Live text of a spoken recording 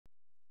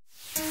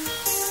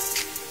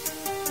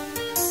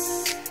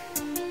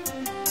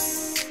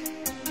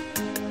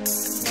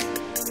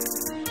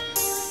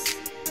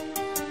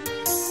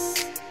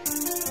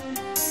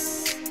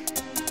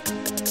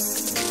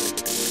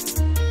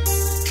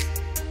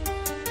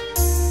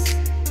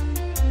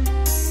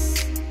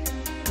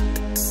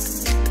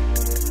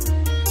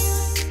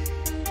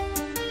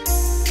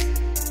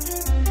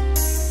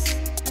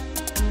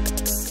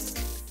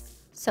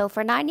So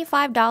for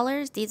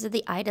 $95, these are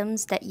the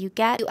items that you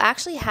get. You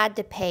actually had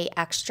to pay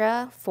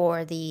extra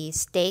for the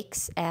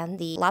steaks and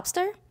the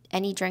lobster.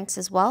 Any drinks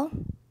as well.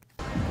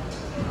 We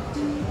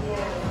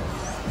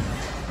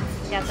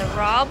got the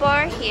raw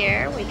bar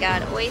here. We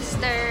got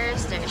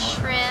oysters, there's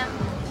shrimp,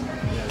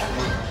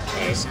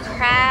 there's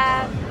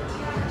crab.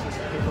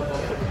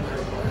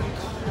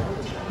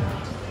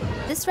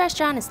 This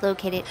restaurant is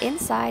located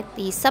inside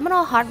the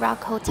Seminole Hard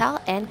Rock Hotel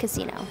and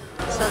Casino.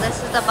 So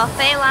this is the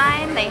buffet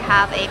line. They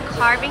have a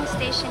carving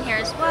station here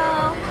as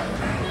well.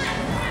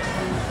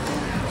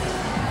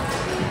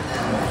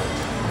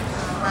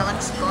 That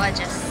looks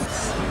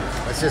gorgeous.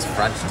 It's just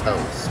French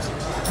toast.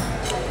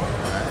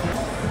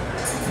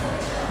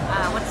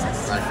 What's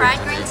this? Fried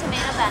green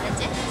tomato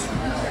Benedict.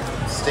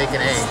 Steak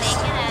and eggs. Steak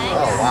and eggs.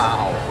 Oh,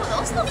 wow. Ooh,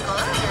 those look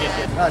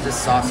good. No,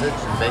 just sausage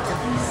and bacon.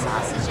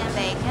 Sausage and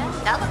bacon.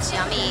 That looks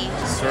yummy.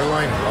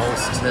 Sirloin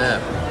roast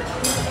tip.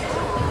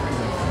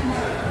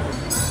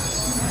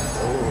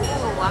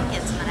 Ooh, I'm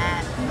getting some of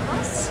that.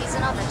 Oh,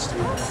 seasonal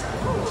vegetables.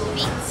 Ooh,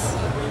 beets.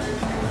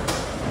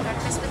 Got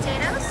crisp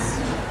potatoes.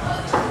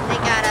 They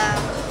got a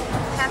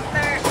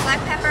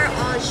black pepper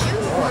au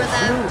jus for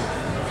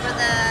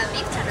the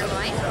beef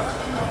tenderloin.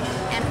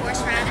 And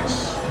horseradish.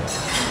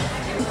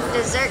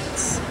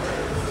 Desserts.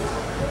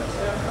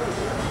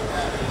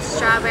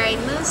 Strawberry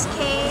mousse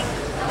cake,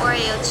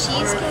 Oreo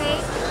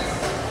cheesecake,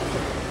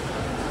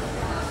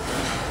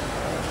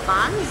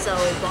 Bonzo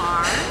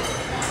bar.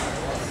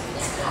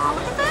 Oh,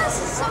 look at this,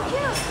 it's so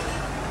cute.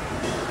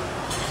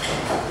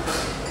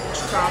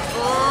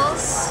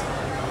 Truffles,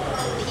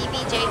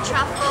 PBJ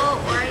truffle,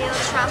 Oreo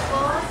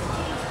truffle.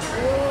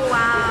 Oh,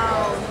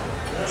 wow.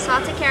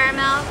 Salted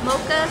caramel,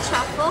 mocha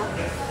truffle,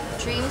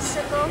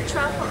 dreamsicle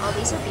truffle. Oh,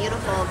 these are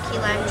beautiful. Key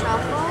lime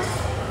truffle.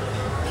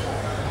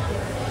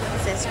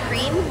 This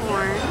cream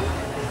horn,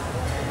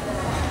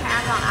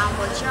 caramel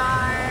apple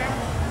jar,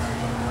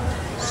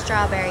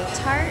 strawberry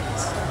tart,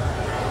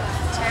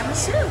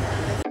 tiramisu.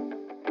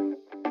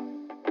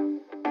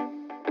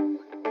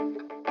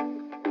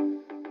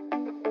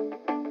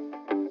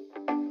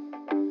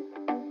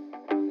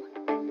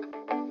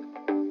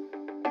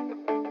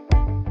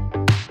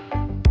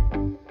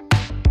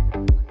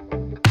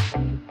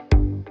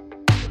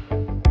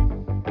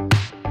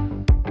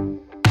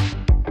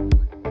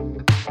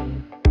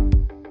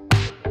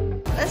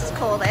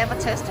 They have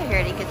a toaster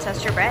here that you can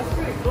toast your bread.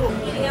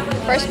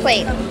 First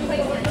plate,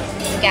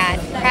 we got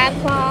crab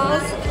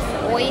claws,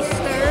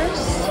 oysters,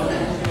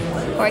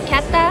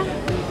 porchetta,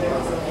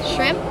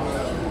 shrimp,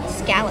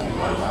 scallop.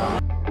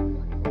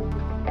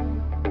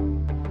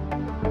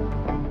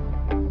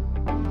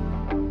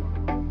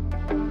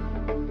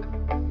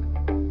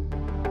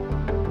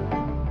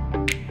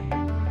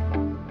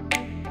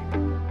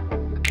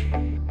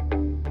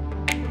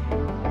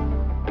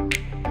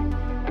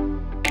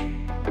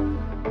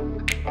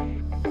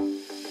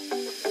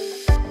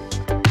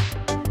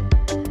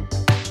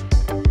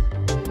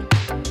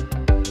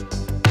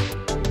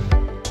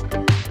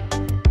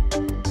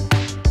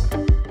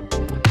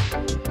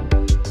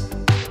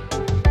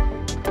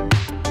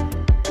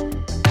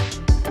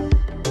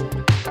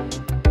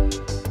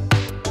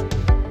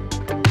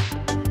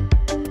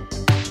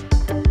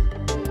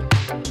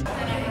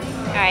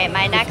 Alright,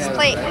 my next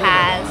plate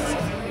has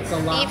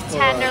beef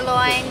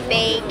tenderloin,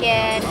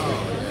 bacon,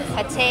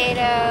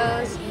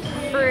 potatoes,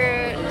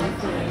 fruit,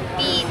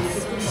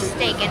 beets,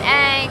 steak and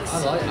eggs,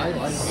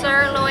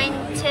 sirloin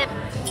tip,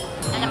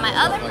 and then my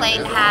other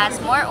plate has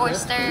more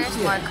oysters,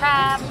 more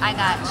crab. I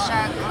got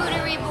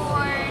charcuterie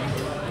board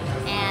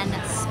and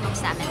smoked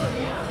salmon.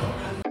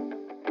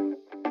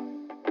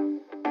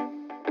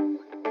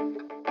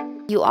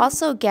 You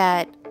also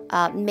get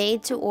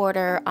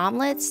made-to-order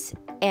omelets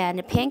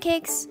and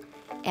pancakes.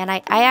 And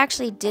I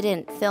actually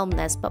didn't film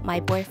this, but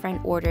my boyfriend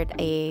ordered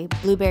a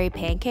blueberry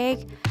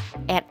pancake.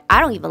 And I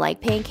don't even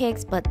like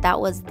pancakes, but that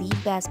was the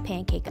best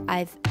pancake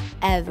I've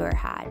ever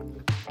had.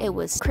 It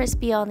was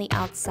crispy on the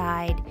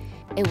outside.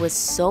 It was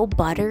so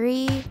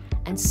buttery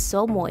and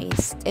so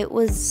moist. It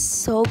was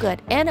so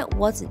good, and it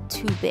wasn't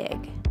too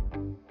big.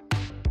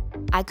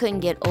 I couldn't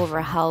get over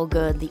how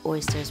good the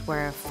oysters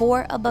were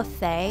for a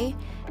buffet.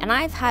 And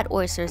I've had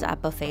oysters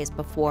at buffets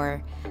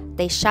before.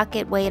 They shuck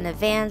it way in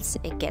advance,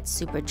 it gets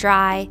super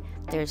dry,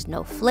 there's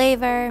no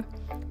flavor.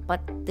 But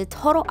the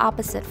total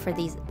opposite for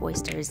these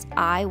oysters,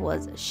 I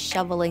was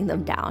shoveling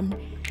them down.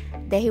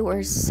 They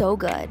were so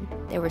good.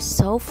 They were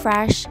so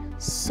fresh,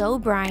 so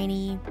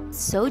briny,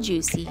 so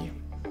juicy.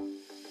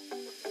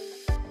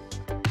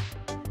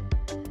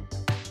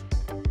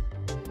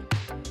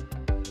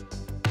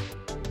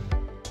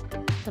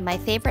 So my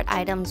favorite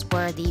items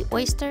were the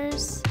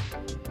oysters,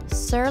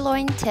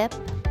 sirloin tip,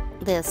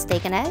 the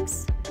steak and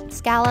eggs,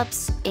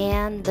 scallops,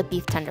 and the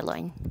beef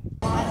tenderloin.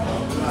 We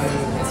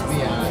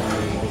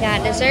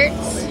got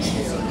desserts,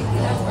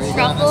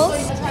 truffles,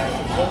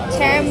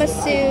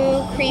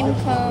 tiramisu, cream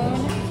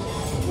cone.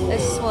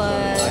 This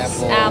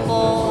was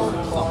apple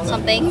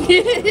something.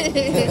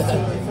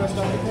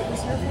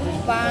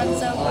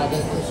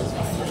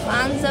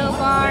 Bonzo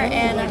bar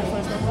and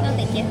no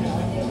thank you.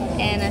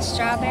 and a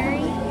strawberry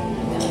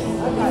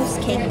mousse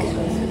cake.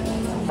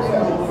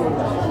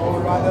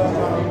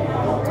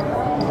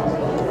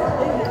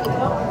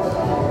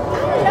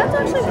 That's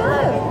actually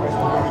good.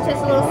 It's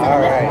just a little cinnamon. All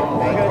right,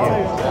 thank you.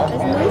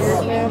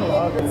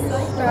 It's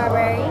mousse,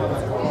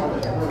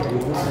 strawberry.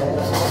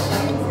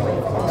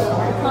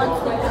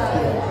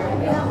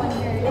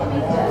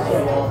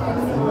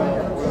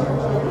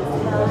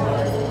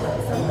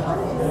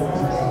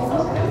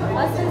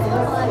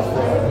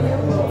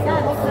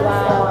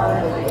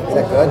 Wow. Is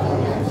that good?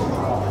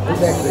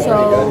 It's actually So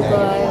pretty good.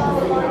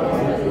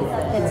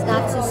 good. It's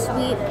not too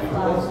sweet.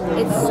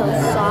 It's so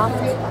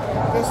soft.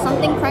 There's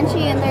something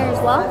crunchy in there as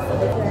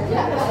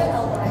well.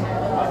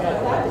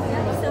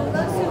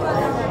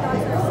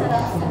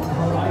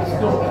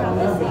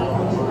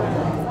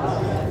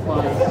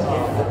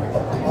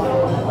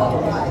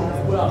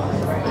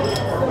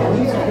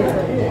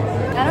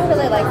 I don't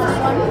really like this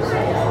one.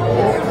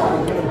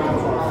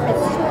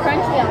 It's too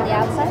crunchy on the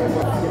outside.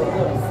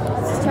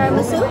 It's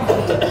tiramisu.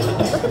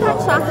 Look at that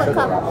chocolate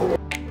cup.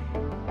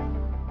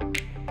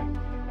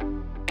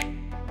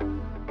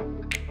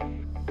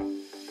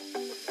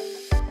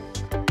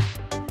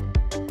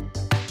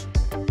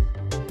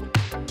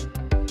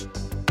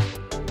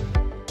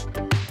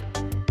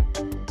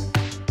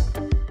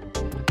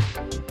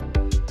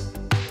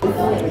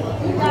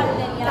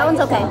 That one's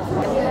okay.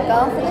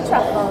 Go for the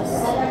truffles.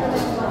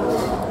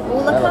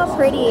 Ooh, look how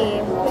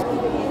pretty.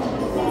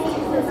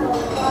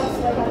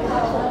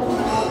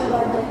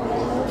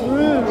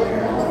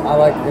 I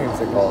like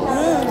creamsicles.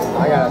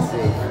 I gotta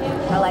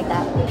see. I like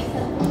that.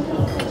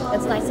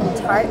 It's nice and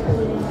tart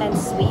and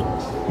sweet.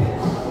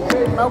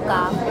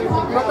 Mocha.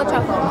 Mocha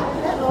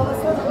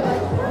truffle.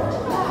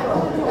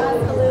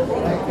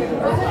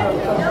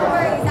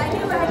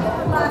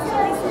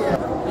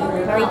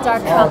 Very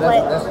dark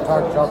chocolate. That's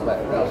dark chocolate.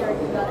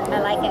 I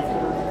like it.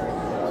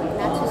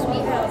 Not too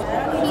sweet.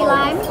 Key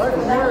lime.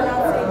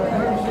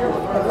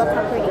 But look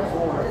how pretty.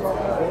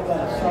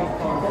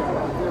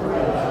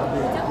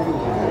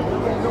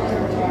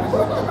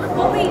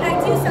 Well, wait, I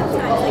do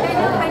sometimes. Like,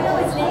 I know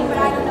his name, but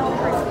I don't know him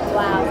personally.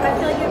 Wow. I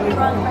feel like you'd be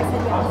wrong if I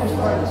said yeah.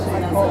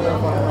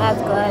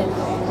 That's good.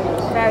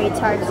 Very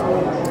tart.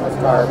 That's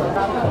tart.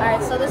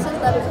 Alright, so this is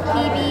the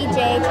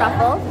PBJ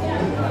truffle.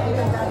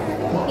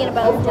 Peanut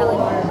butter and jelly.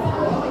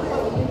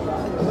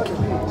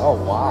 Oh,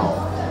 wow.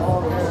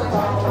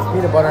 It's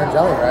peanut butter and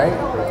jelly, right?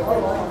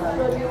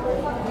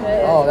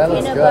 Oh, that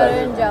looks Peanut good. butter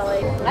and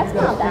jelly. That's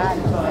not bad.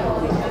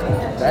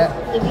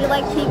 That, If you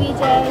like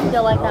PBJ,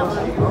 you'll like that one.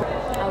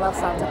 I love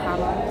salted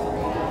caramel.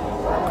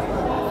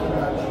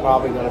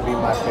 Probably gonna be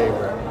my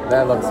favorite.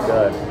 that looks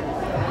good.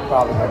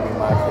 Probably gonna be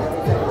my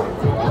favorite.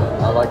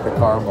 I like the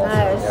caramel.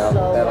 That is Yeah,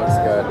 so that looks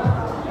good. good.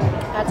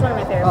 That's one of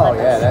my favorite Oh,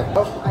 flavors.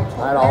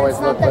 yeah. I'd always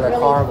not look the for the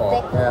really caramel.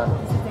 thick- Yeah.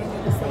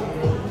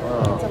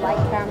 It's a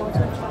light caramel.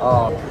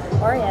 Oh,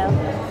 Oreo.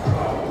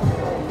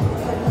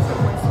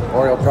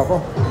 Oreo truffle?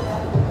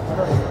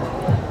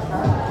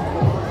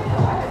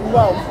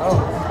 Whoa.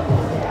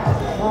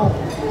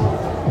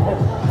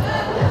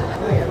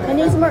 It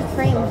needs more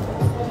cream.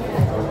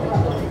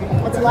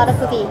 It's a lot of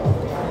cookie.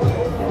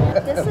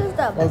 This is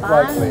the Most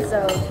likely.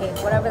 bonzo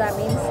cake, whatever that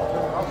means.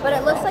 But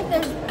it looks like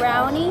there's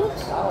brownie,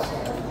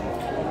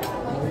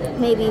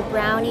 maybe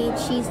brownie,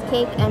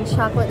 cheesecake, and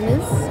chocolate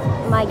mousse,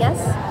 my guess.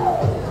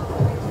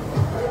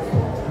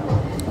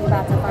 We're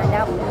about to find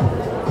out.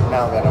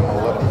 Now that I'm a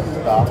little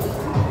stuffed.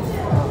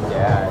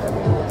 Yeah.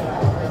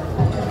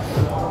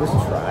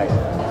 Just try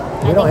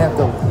it. You don't have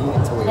to eat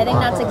until we I think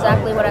that's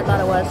exactly what I thought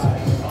it was.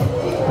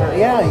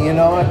 Yeah, you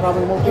know, I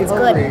probably won't be It's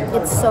good. hungry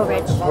It's so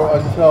rich.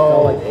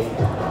 until I think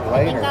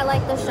later. I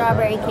like the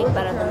strawberry cake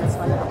better than this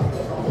one.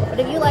 But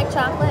if you like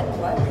chocolate,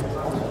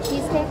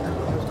 cheesecake,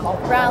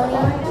 brownie,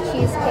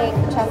 cheesecake,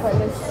 chocolate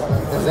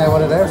mousse. Is that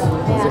what it is?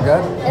 Is it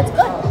good? It's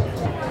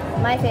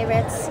good. My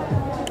favorites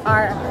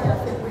are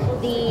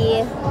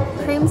the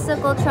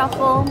creamsicle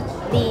truffle,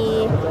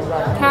 the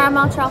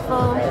caramel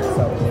truffle,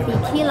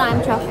 the key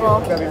lime truffle,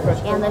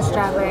 and the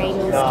strawberry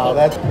mousse No, cake.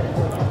 that's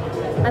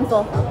I'm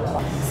full.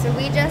 So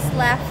we just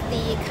left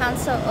the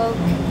Council Oak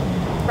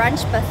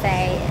brunch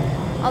buffet.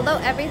 Although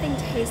everything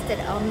tasted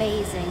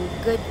amazing,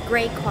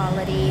 great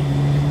quality,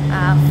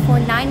 for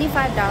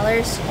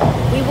 $95,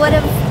 we would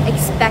have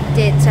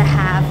expected to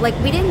have, like,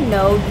 we didn't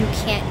know you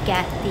can't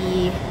get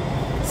the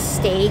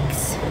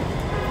steaks,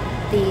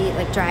 the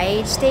like dry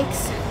aged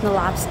steaks, the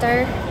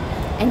lobster,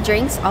 and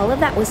drinks. All of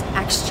that was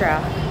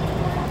extra.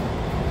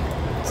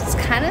 So it's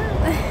kind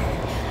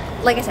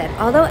of, like I said,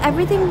 although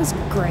everything was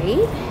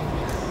great,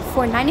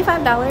 for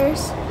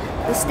 $95,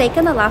 the steak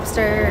and the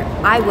lobster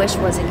I wish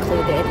was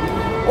included.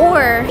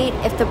 Or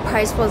if the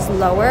price was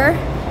lower,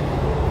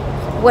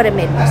 would have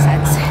made more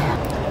sense.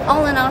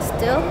 All in all,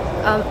 still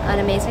an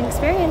amazing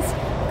experience.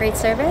 Great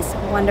service,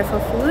 wonderful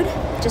food.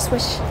 Just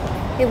wish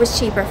it was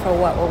cheaper for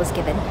what was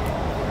given.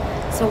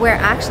 So we're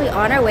actually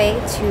on our way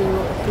to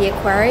the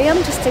aquarium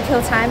just to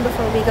kill time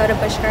before we go to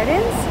Busch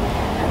Gardens.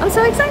 I'm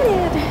so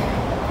excited.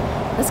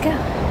 Let's go.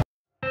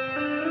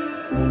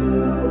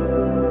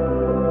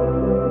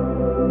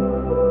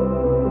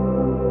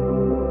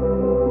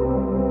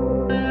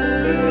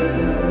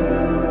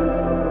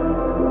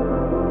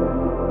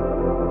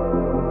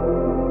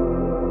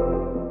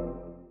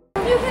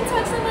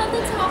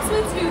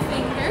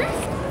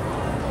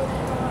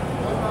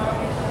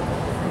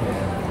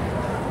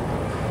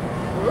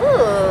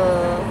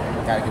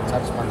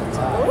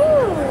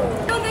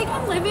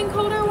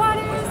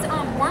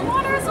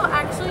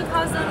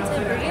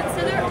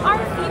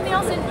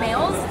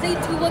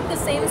 the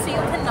same, so you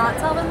cannot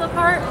tell them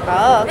apart.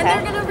 Oh, okay.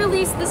 And they're gonna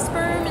release the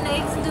sperm and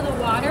eggs into the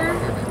water.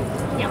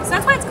 Yeah, so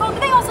that's why it's called.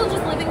 But they also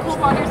just live in cool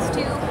waters too.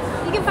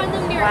 You can find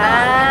them near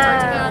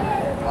Antarctica.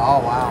 Oh,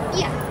 wow.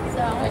 Yeah.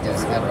 So. I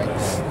just got right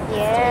there.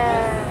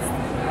 Yeah.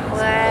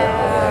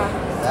 Wow.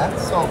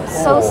 That's so cool.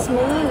 So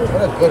smooth.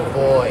 What a good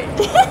boy.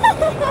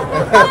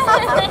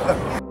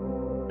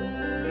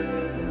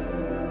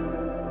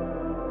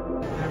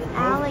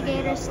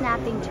 Alligator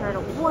snapping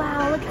turtle.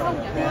 Wow, look how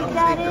big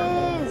that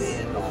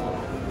is.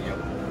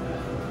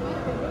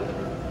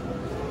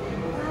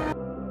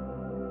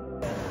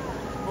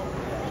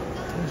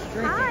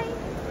 Hi.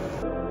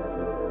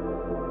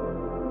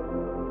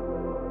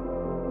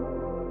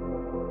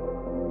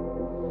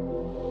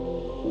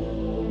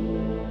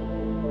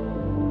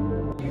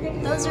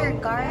 Those are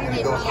garden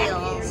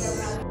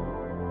eels.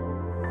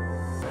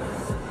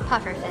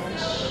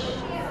 Pufferfish.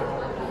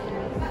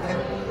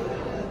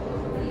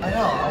 I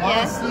know. I want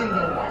Yeah. to see them.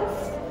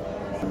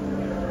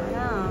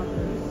 No.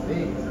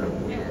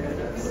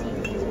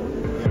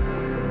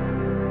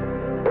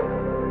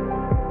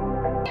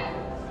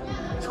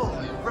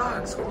 Holy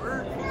rocks,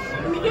 word.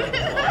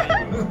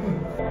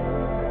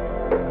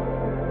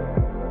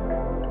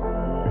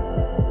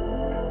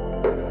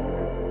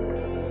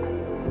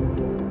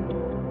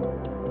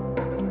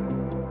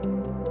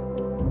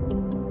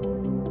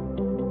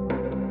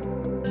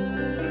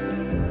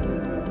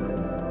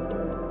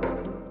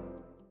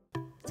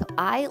 So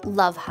I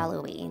love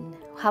Halloween.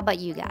 How about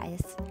you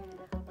guys?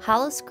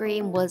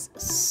 Howl-O-Scream was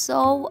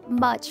so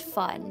much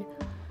fun.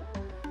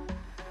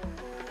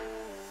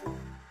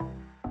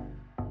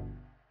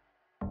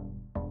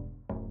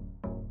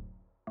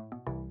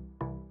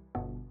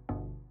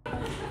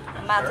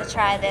 I'm about to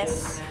try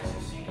this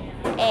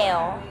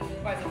ale.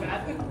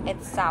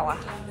 It's sour.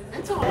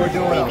 We're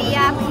doing it.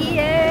 VIP.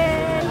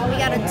 We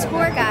got a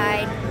tour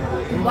guide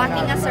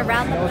walking us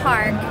around the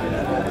park.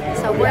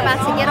 So we're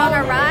about to get on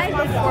a ride.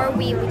 Before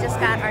we just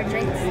got our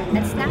drinks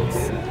and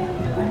snacks.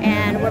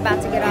 And we're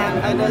about to get on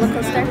a roller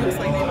coaster.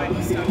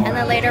 And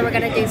then later we're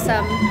gonna do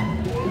some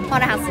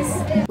haunted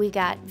houses. We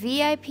got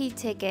VIP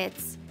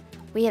tickets.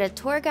 We had a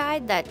tour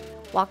guide that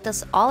walked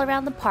us all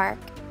around the park.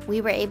 We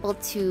were able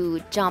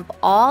to jump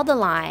all the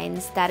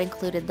lines that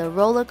included the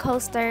roller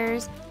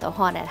coasters, the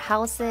haunted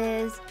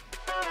houses.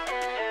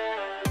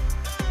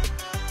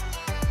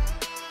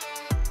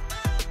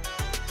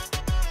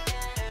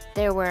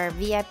 There were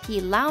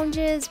VIP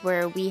lounges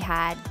where we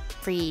had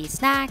free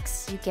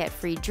snacks, you get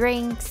free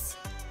drinks.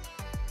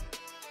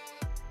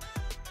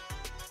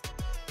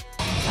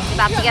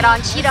 About to get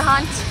on cheetah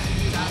hunt.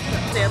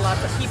 They had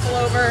lots of people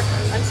over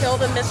until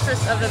the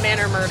mistress of the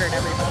manor murdered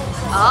everybody.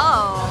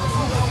 Oh.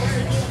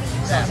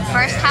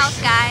 First house,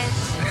 guys.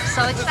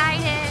 So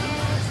excited.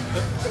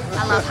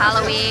 I love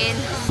Halloween.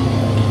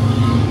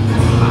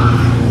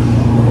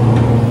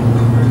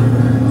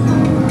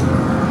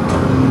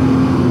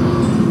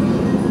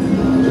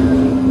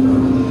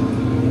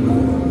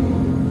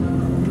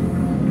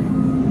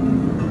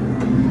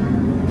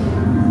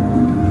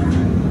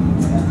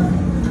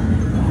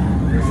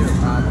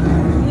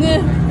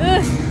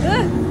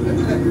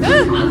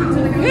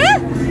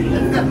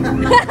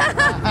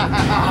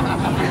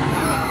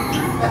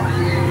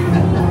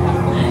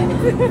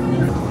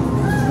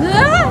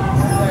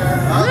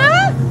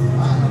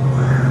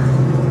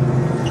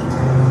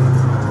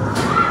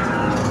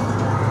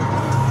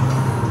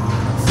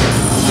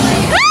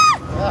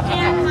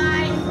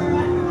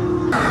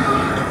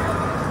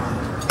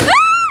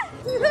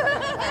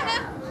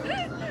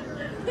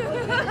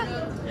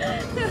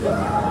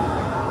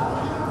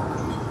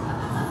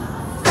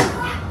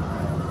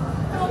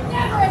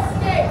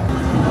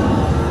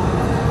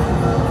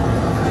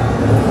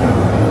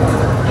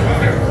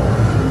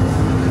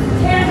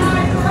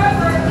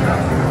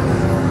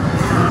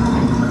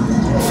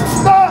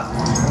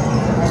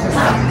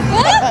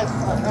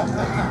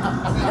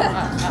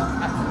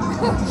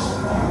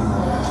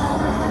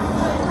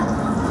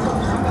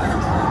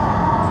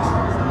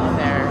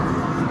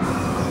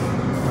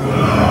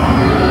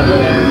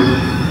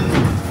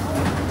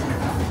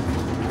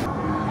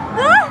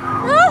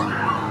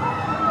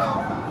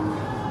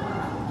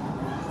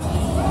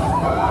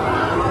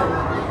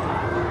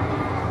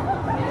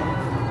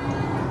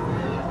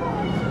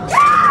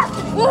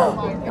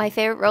 My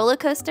favorite roller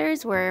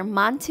coasters were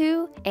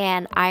Montu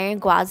and Iron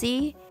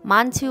Gwazi.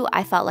 Montu,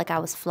 I felt like I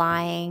was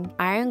flying.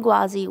 Iron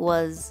Gwazi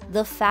was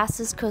the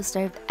fastest coaster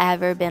I've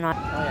ever been on. Oh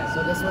yeah,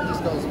 so this one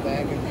just goes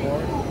back and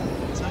forth.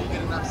 So you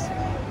get enough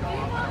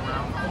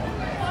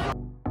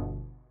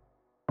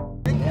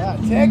yeah,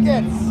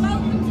 tickets!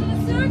 Welcome to the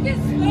circus.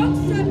 Smoke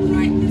step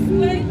right this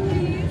way,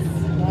 please.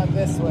 Not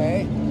this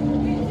way.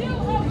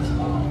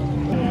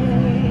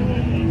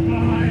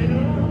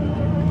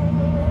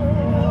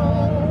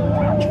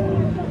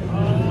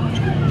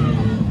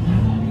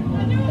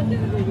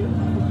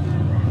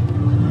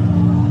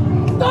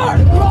 Start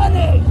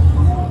running!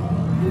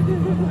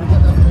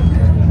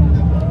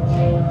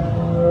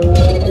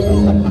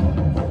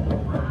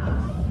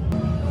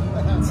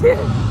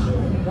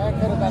 That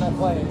could have been a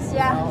place.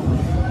 Yeah. You know?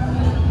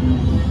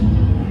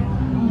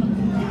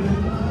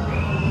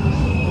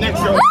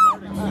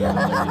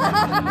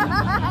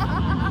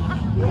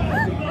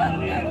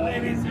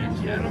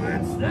 I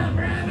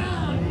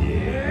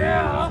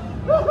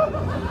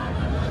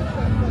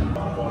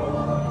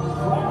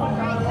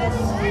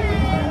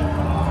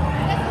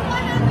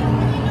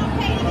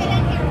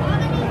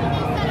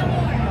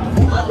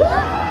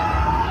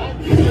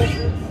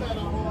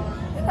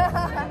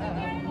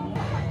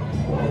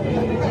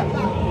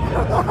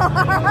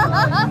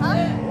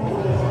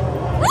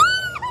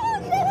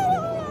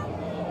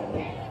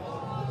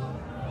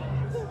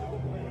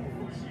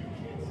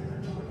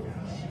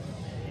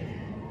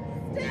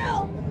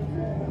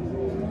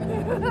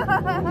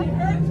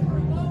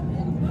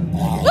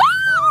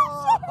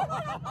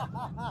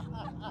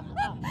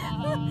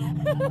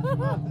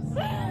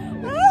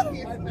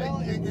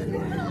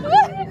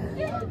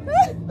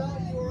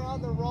thought you were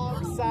on the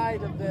wrong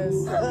side of this.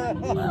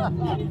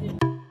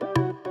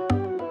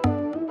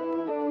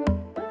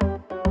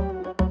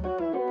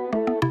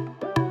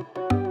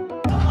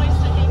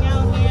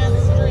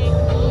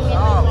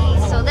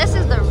 So this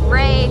is the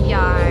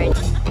graveyard.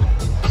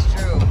 It's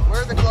true.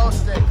 Where are the glow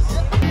sticks?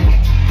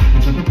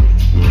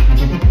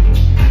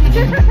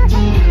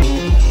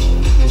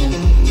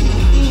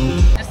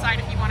 Decide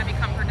if you want to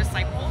become her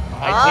disciple.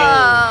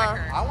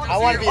 I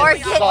want to be a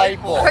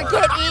disciple. Or get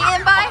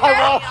eaten by her. I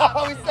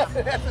always said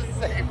it at the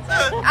same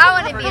time. I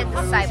want to be a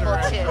disciple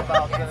too.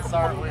 About this,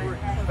 aren't we?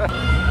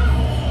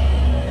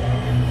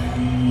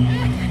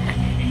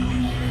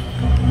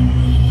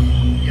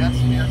 Yes,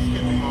 get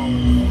me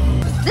home.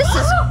 This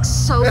is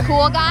so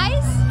cool,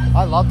 guys.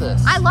 I love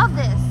this. I love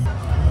this.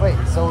 Wait,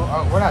 so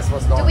we're not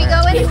supposed to go Do in we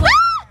there. go in?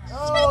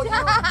 Oh, you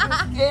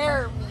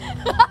scare me.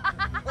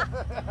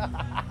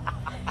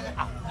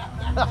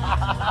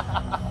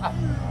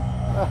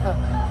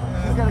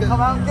 She's gonna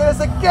come out and get us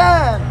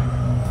again.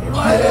 Holy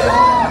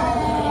crap.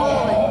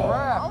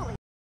 Holy.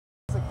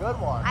 That's a good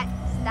one.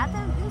 That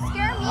didn't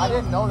scare me. I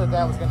didn't know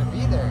that was gonna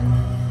be there.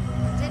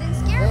 It didn't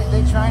scare me.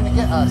 They trying to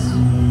get us.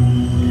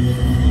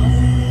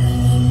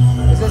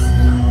 Is this?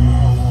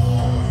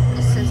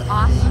 This is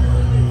awesome.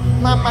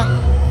 Mama.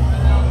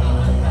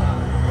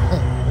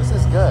 This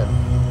is good. I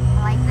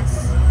like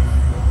this.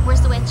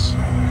 Where's the witch?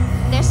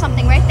 There's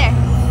something right there.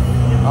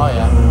 Oh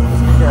yeah.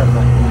 Just be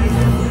careful.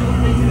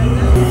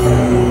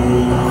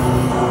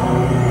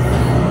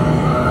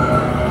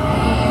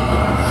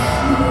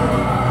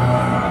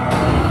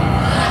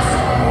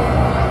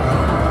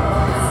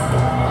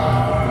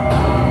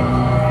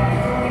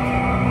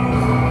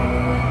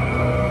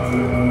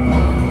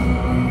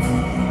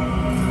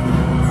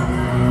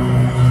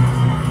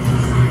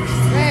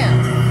 Damn.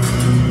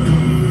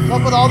 What's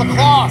up with all the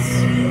cloths?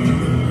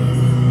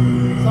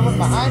 Someone's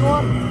behind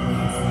one?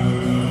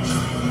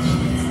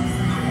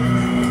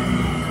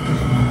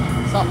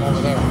 Something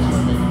over there.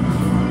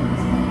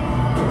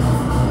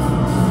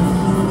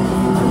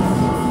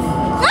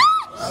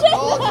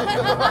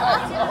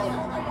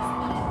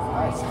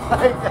 I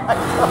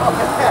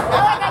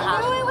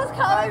knew it was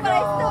coming, but I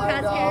still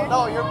got scared.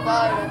 No, you're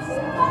fine.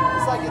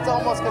 It's like it's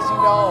almost because you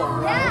know,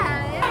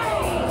 right? Yeah.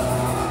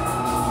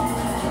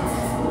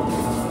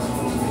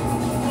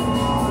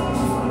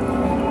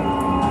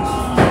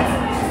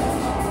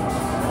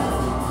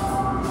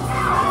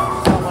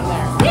 Someone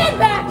there. Stand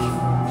back!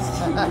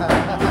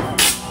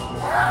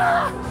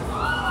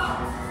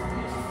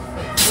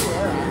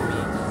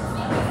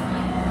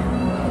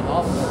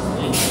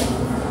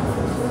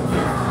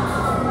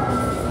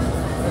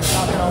 There's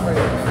nothing over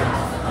here.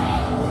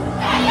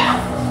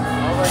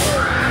 Over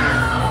here.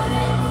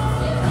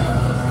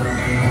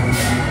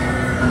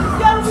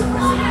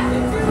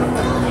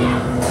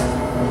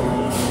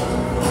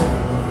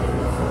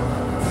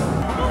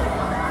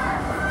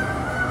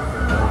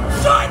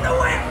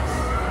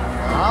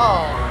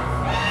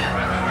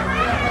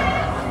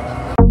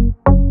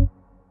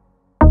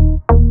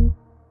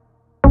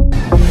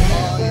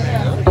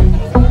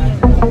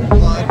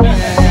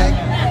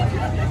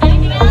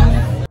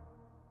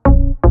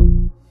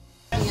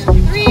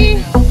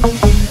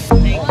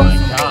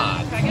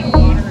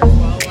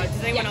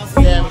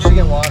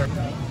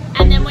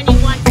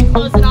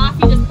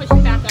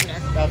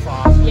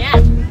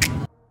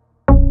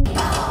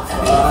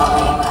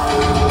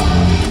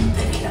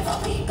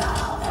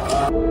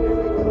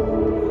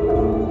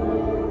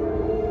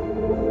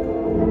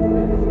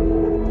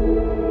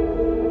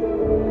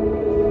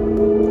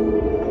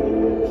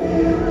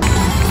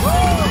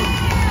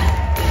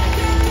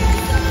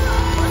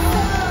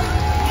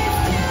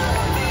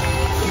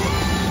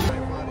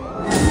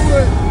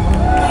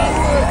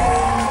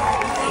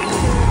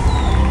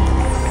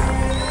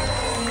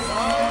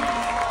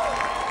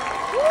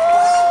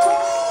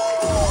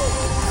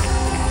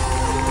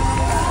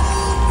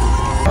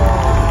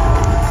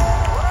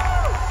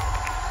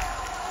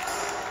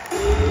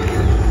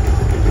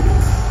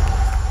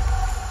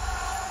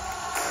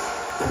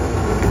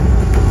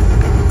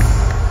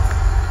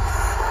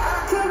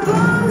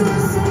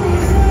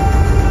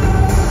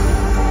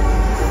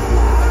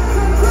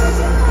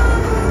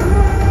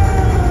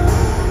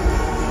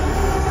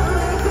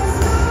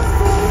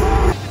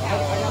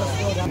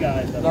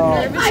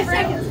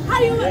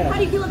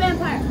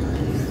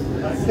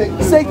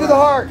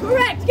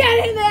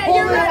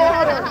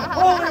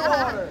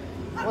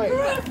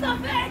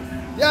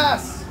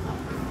 Yes!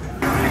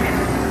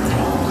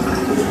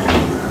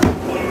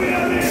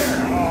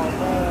 Oh,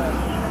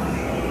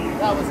 man.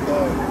 That was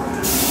good.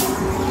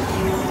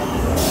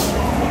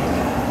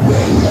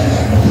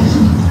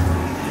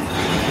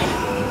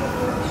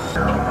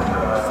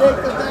 Shake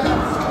the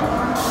dance.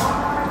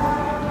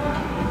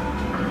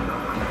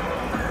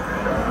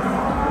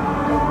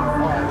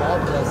 Oh, I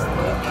love this.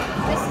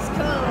 This is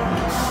cool.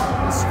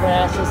 The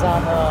scratches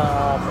on the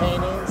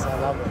paintings. I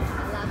love it.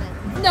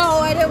 No,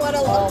 I didn't want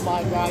to Oh look.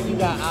 my God, you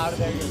got out of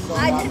there. You're so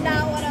I lucky. did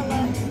not want to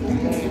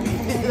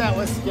look. That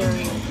was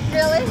scary.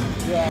 Really?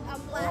 Yeah.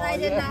 I'm glad I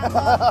did not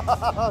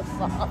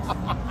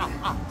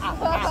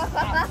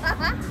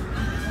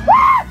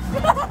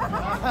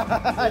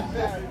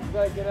Did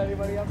I get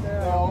anybody up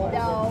there? No.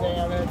 No.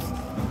 Damn it.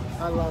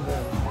 I love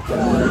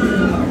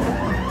it.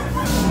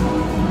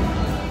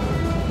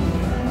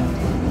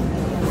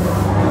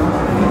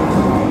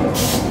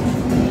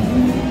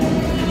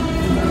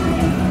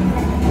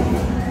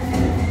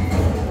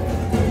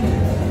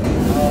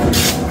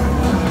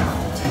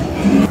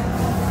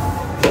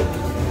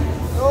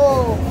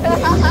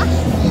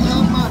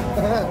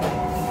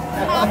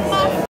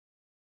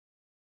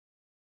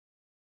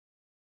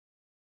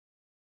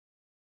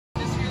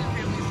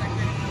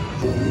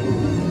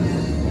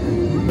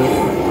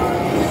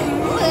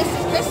 Oh, this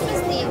is Christmas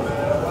themed.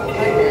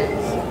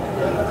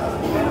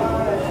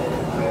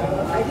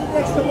 I need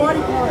extra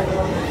body part.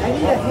 I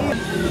need a hand.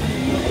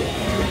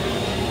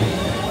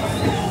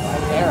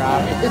 Right there,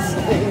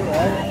 obviously,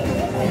 right?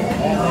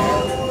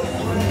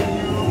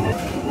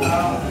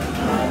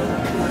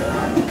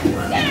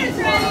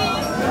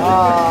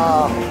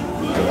 Oh,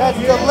 that's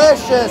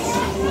delicious.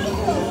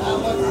 That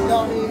looks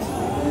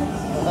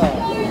yummy.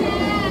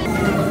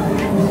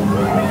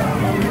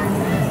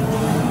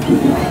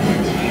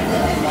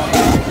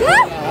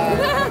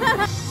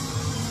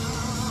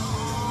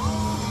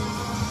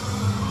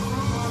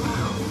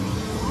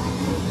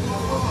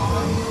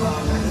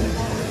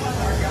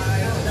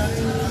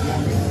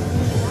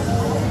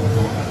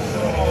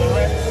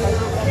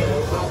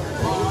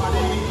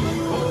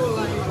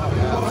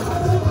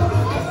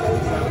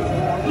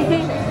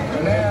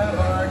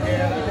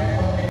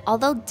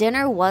 Although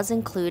dinner was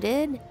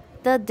included,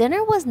 the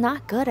dinner was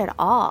not good at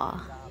all.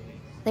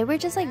 They were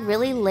just like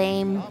really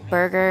lame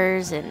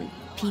burgers and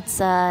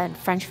pizza and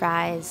french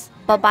fries.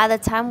 But by the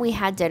time we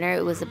had dinner,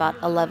 it was about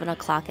 11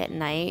 o'clock at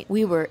night.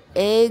 We were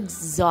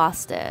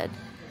exhausted.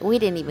 We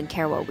didn't even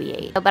care what we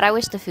ate. But I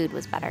wish the food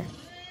was better.